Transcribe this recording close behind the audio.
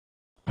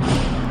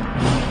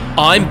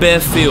I'm Bear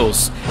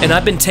Feels, and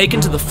I've been taken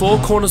to the four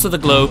corners of the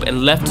globe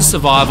and left to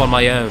survive on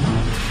my own.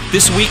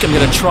 This week I'm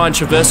going to try and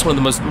traverse one of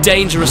the most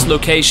dangerous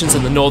locations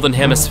in the Northern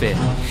Hemisphere.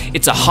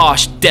 It's a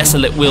harsh,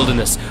 desolate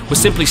wilderness where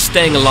simply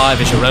staying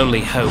alive is your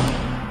only hope.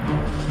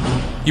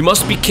 You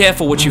must be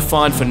careful what you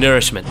find for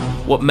nourishment.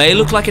 What may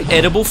look like an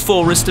edible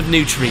forest of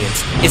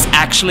nutrients is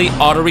actually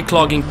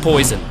artery-clogging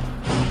poison.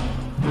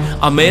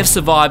 I may have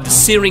survived the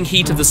searing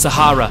heat of the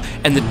Sahara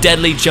and the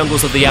deadly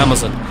jungles of the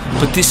Amazon,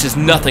 but this is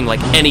nothing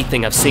like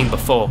anything I've seen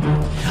before.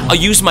 I'll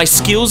use my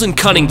skills and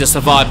cunning to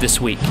survive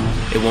this week.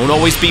 It won't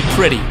always be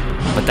pretty,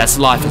 but that's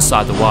life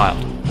inside the wild.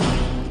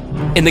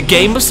 In the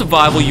game of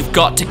survival, you've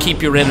got to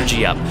keep your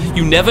energy up.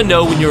 You never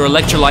know when your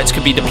electrolytes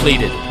could be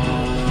depleted.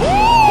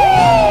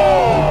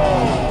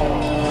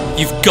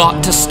 You've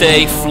got to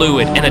stay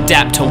fluid and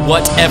adapt to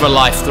whatever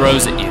life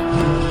throws at you.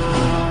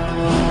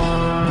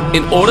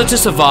 In order to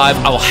survive,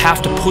 I will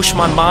have to push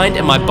my mind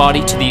and my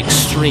body to the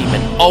extreme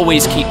and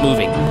always keep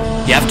moving.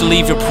 You have to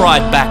leave your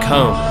pride back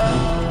home.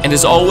 And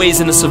as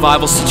always in a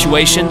survival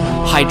situation,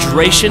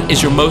 hydration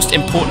is your most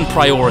important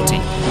priority.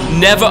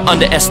 Never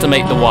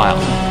underestimate the wild.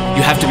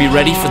 You have to be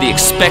ready for the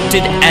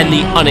expected and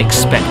the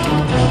unexpected.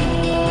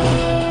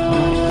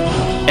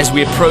 As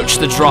we approach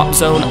the drop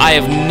zone, I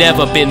have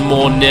never been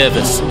more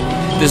nervous.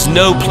 There's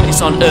no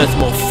place on earth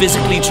more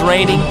physically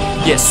draining,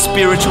 yet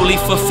spiritually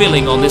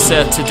fulfilling on this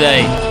earth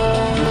today.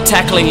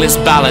 Tackling this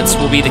balance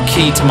will be the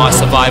key to my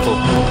survival.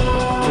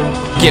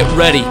 Get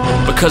ready,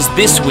 because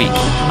this week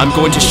I'm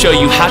going to show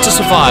you how to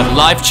survive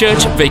Life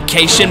Church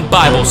Vacation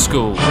Bible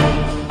School.